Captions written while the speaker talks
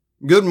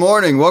Good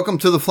morning. Welcome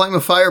to the Flame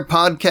of Fire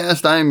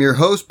podcast. I am your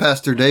host,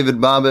 Pastor David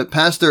Bobbitt,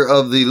 pastor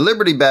of the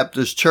Liberty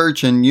Baptist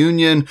Church in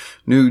Union,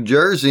 New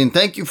Jersey. And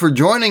thank you for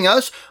joining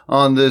us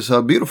on this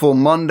beautiful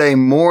Monday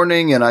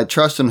morning. And I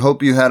trust and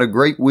hope you had a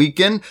great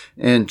weekend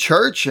in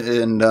church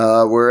and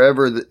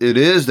wherever it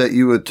is that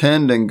you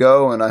attend and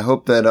go. And I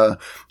hope that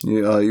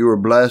you were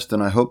blessed,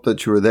 and I hope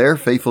that you were there,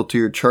 faithful to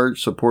your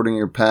church, supporting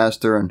your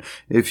pastor. And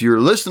if you're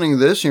listening to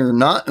this and you're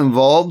not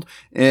involved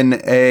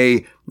in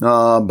a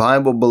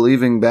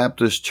Bible-believing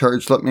Baptist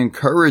church, let me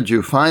encourage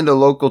you, find a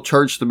local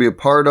church to be a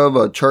part of,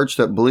 a church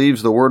that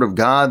believes the Word of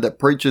God, that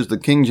preaches the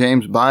King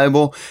James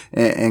Bible,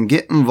 and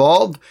get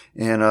involved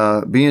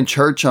and be in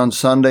church on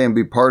Sunday and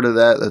be part of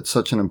that. That's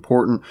such an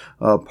important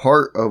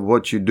part of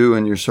what you do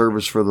in your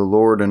service for the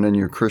Lord and in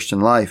your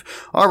Christian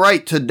life. All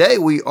right, today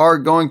we are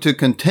going to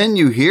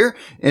continue here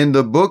in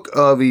the book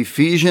of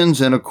Ephesians,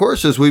 and of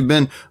course, as we've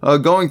been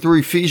going through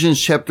Ephesians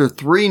chapter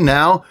 3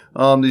 now,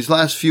 these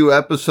last few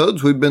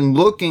episodes, we've been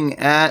looking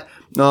at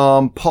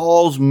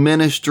Paul's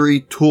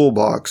ministry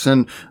toolbox.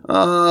 And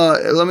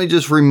let me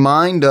just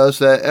remind us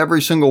that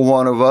every single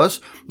one of us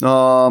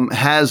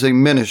has a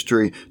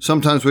ministry.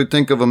 Sometimes we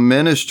think of a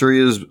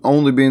ministry as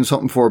only being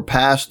something for a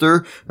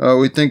pastor.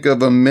 We think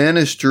of a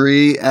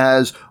ministry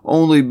as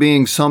only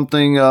being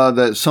something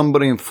that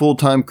somebody in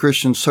full-time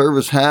Christian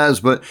service has.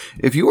 But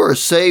if you are a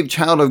saved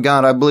child of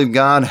God, I believe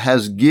God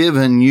has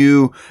given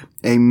you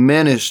a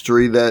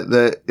ministry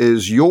that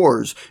is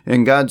yours,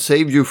 and God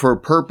saved you for a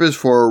purpose,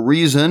 for a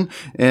reason.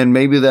 And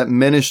maybe that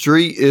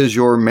ministry is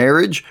your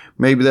marriage.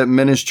 Maybe that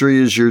ministry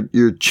is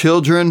your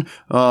children.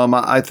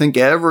 I think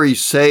every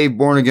saved,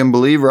 born-again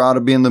believer ought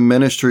to be in the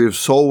ministry of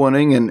soul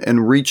winning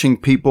and reaching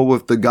people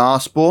with the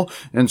gospel.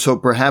 And so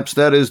perhaps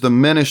that is the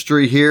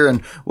ministry here.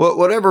 And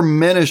whatever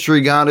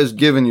ministry God has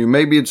given you,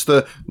 maybe it's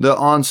the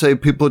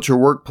unsaved people at your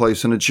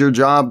workplace and it's your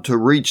job to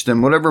reach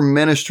them. Whatever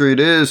ministry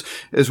it is,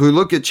 as we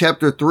look at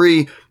chapter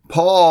 3,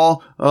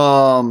 Paul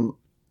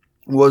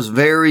was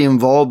very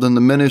involved in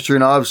the ministry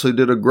and obviously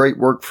did a great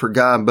work for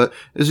God. But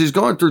as he's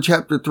going through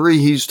chapter 3,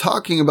 he's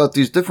talking about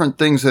these different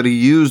things that he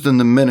used in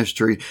the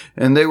ministry,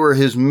 and they were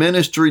his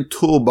ministry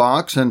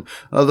toolbox. And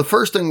the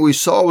first thing we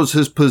saw was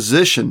his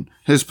position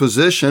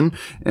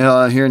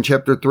here in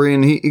chapter 3.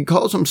 And he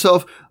calls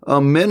himself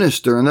a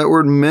minister, and that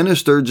word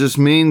minister just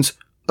means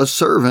a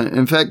servant.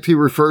 In fact, he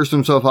refers to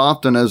himself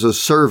often as a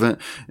servant.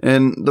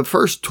 And the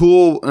first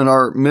tool in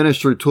our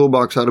ministry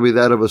toolbox ought to be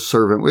that of a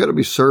servant. We ought to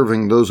be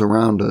serving those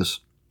around us.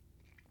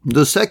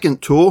 The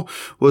second tool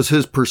was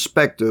his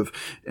perspective.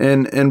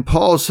 And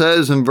Paul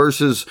says in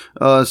verses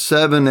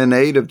 7 and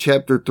 8 of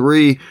chapter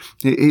 3,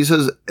 he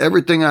says,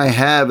 everything I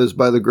have is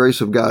by the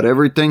grace of God.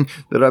 Everything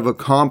that I've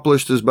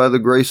accomplished is by the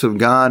grace of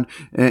God.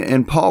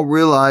 And Paul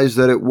realized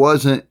that it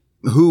wasn't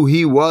who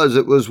he was,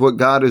 it was what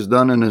God has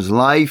done in his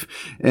life.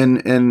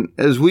 And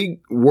as we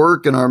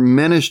work in our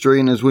ministry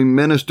and as we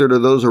minister to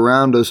those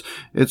around us,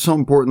 it's so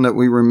important that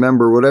we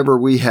remember whatever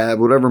we have,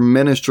 whatever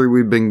ministry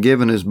we've been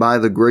given is by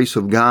the grace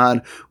of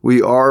God.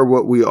 We are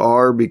what we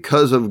are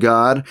because of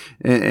God,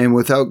 and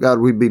without God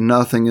we'd be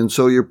nothing. And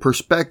so your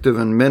perspective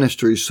in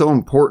ministry is so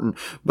important.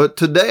 But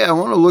today I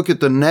want to look at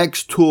the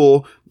next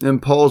tool in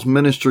Paul's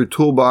ministry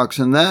toolbox,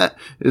 and that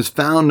is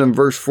found in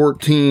verse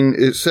 14.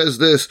 It says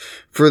this,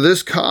 "For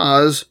this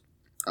cause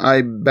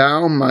I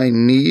bow my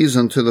knees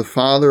unto the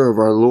Father of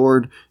our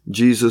Lord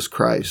Jesus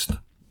Christ."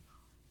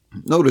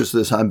 Notice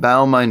this, I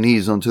bow my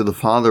knees unto the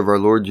Father of our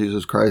Lord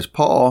Jesus Christ.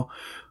 Paul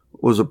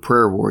was a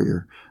prayer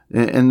warrior.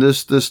 And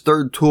this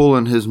third tool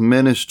in his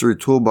ministry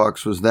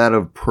toolbox was that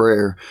of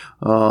prayer.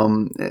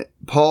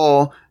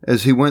 Paul,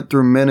 as he went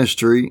through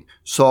ministry,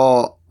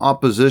 saw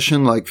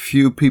opposition like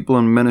few people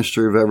in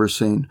ministry have ever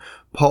seen.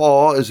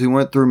 Paul, as he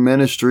went through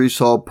ministry,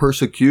 saw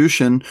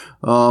persecution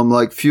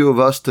like few of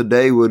us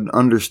today would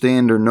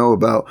understand or know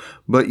about.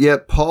 But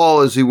yet Paul,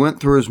 as he went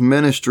through his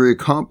ministry,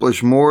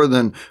 accomplished more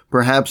than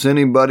perhaps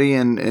anybody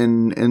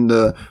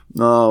in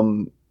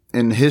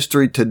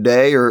history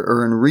today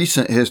or in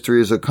recent history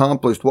has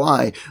accomplished.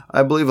 Why?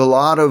 I believe a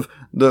lot of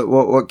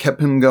what kept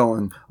him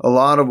going, a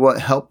lot of what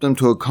helped him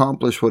to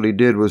accomplish what he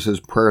did was his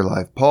prayer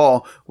life.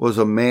 Paul was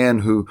a man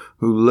who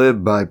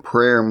lived by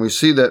prayer. And we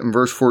see that in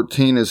verse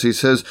 14 as he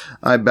says,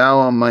 I bow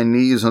on my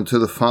knees unto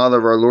the Father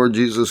of our Lord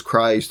Jesus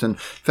Christ. And in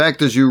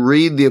fact, as you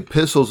read the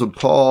epistles of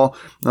Paul,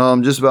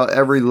 just about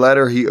every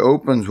letter he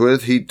opens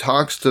with, he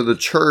talks to the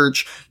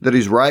church that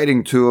he's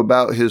writing to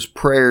about his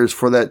prayers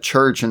for that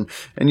church. And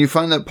you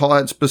find that Paul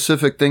had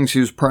specific things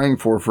he was praying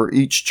for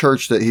each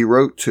church that he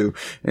wrote to.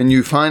 And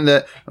you find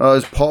that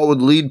as Paul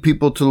would lead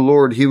people to the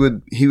Lord, he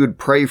would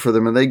pray for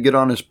them and they'd get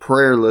on his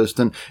prayer list.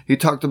 And he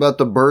talked about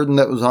the burden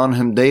that was on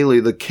him daily,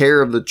 the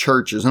care of the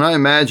churches. And I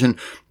imagine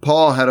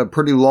Paul had a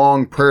pretty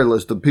long prayer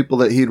list of people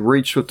that he'd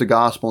reached with the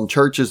gospel and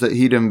churches that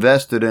he'd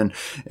invested in.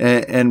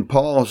 And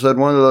Paul said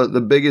one of the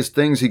biggest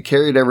things he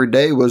carried every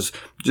day was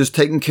just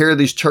taking care of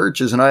these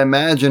churches. And I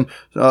imagine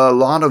a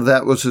lot of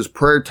that was his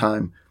prayer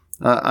time.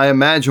 I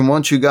imagine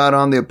once you got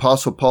on the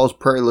Apostle Paul's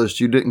prayer list,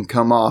 you didn't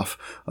come off.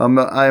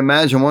 I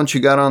imagine once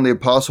you got on the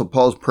Apostle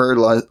Paul's prayer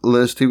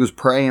list, he was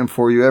praying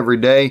for you every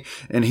day,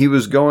 and he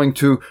was going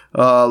to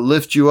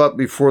lift you up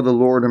before the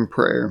Lord in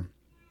prayer.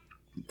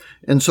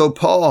 And so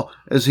Paul,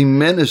 as he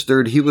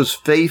ministered, he was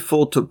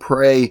faithful to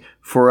pray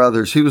for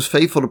others. He was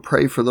faithful to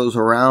pray for those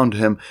around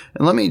him.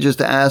 And let me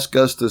just ask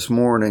us this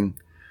morning,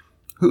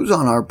 who's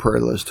on our prayer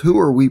list? Who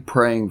are we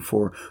praying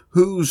for?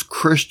 Whose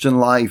Christian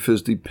life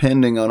is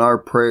depending on our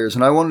prayers?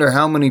 And I wonder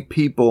how many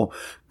people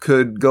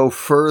could go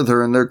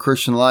further in their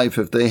Christian life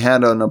if they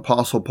had an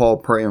Apostle Paul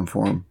praying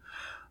for them.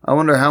 I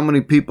wonder how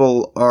many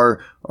people are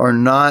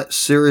not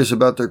serious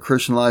about their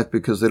Christian life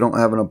because they don't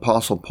have an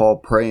Apostle Paul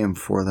praying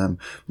for them.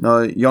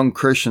 Young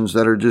Christians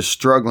that are just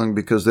struggling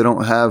because they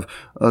don't have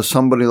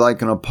somebody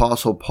like an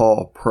Apostle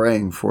Paul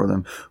praying for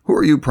them. Who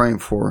are you praying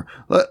for?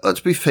 Let's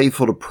be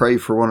faithful to pray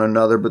for one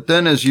another. But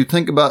then as you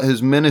think about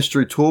his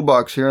ministry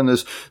toolbox here and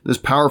this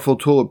powerful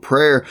tool of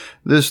prayer,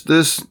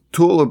 this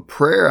tool of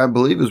prayer, I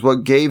believe, is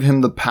what gave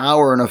him the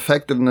power and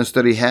effectiveness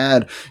that he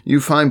had. You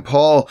find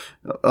Paul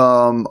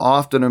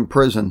often in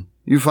prison.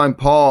 You find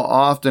Paul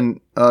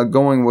often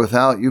going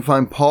without. You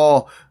find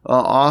Paul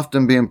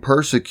often being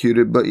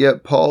persecuted, but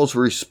yet Paul's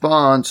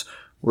response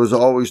was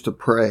always to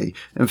pray.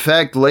 In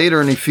fact,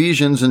 later in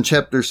Ephesians in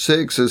chapter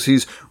 6, as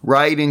he's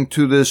writing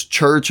to this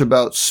church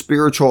about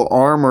spiritual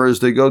armor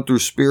as they go through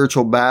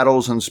spiritual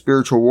battles and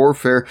spiritual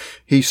warfare,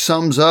 he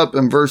sums up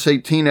in verse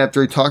 18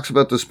 after he talks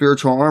about the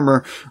spiritual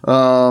armor,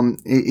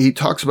 he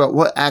talks about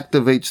what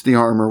activates the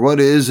armor. What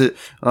is it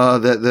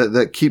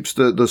that keeps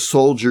the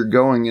soldier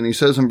going? And he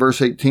says in verse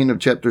 18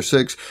 of chapter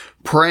 6,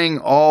 praying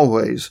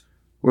always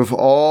with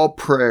all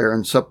prayer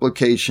and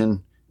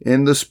supplication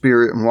in the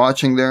Spirit, and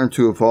watching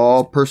thereunto with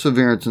all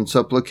perseverance and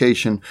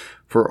supplication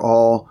for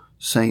all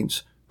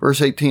saints.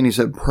 Verse 18, he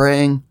said,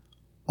 praying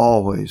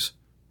always.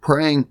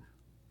 Praying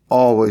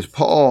always.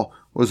 Paul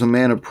was a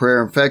man of prayer.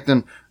 In fact,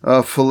 in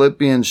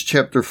Philippians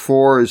chapter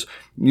 4, as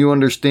you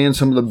understand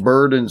some of the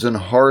burdens and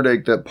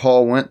heartache that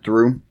Paul went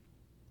through,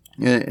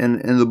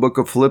 in the book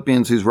of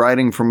Philippians, he's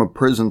writing from a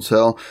prison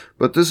cell.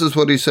 But this is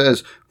what he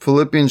says.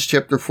 Philippians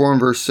chapter 4 and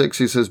verse 6,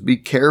 he says, be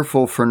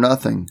careful for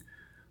nothing.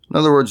 In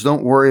other words,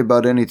 don't worry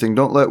about anything.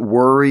 Don't let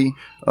worry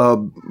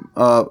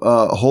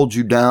hold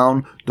you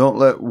down. Don't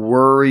let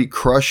worry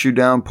crush you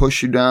down,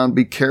 push you down.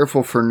 Be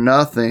careful for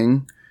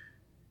nothing,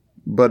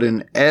 but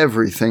in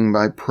everything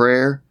by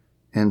prayer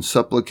and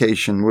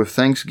supplication with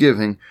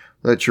thanksgiving,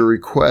 let your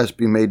request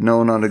be made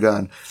known unto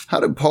God. How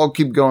did Paul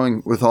keep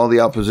going with all the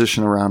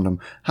opposition around him?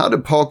 How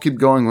did Paul keep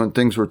going when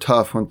things were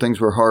tough, when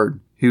things were hard?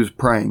 He was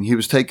praying. He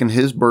was taking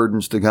his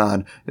burdens to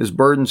God. His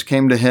burdens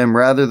came to him.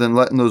 Rather than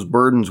letting those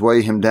burdens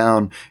weigh him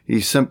down,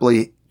 he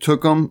simply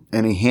took them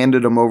and he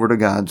handed them over to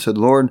God. Said,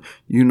 Lord,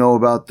 you know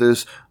about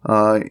this.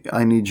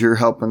 I need your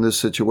help in this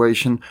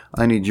situation.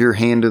 I need your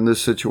hand in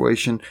this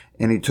situation.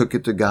 And he took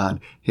it to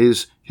God.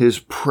 His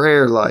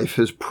prayer life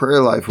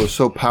was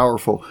so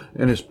powerful.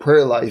 And his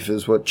prayer life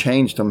is what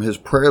changed him. His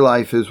prayer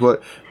life is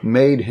what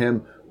made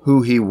him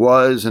who he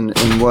was and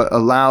what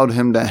allowed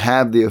him to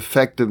have the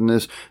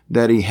effectiveness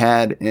that he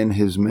had in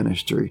his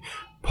ministry.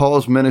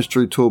 Paul's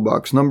ministry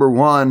toolbox. Number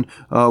one,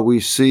 we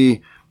saw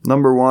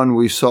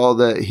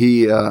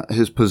that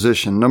his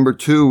position. Number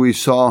two, we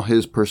saw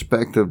his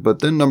perspective. But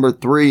then number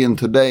three, and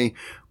today,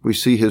 we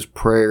see his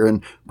prayer.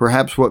 And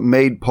perhaps what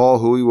made Paul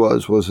who he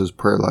was his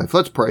prayer life.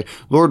 Let's pray.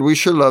 Lord, we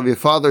sure love you.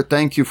 Father,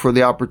 thank you for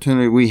the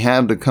opportunity we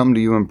have to come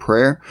to you in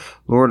prayer.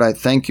 Lord, I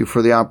thank you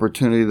for the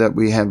opportunity that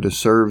we have to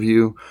serve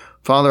you.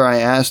 Father, I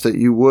ask that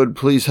you would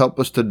please help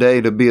us today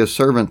to be a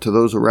servant to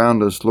those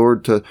around us,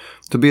 Lord, to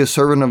be a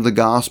servant of the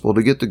gospel,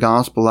 to get the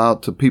gospel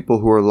out to people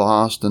who are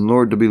lost, and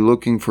Lord, to be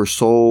looking for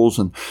souls,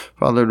 and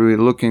Father, to be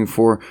looking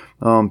for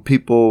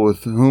people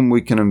with whom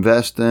we can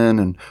invest in.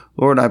 And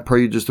Lord, I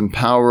pray you just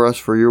empower us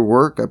for your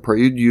work. I pray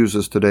you'd use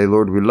us today,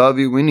 Lord. We love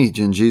you. We need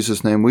you. In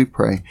Jesus' name we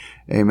pray.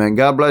 Amen.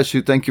 God bless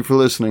you. Thank you for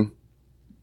listening.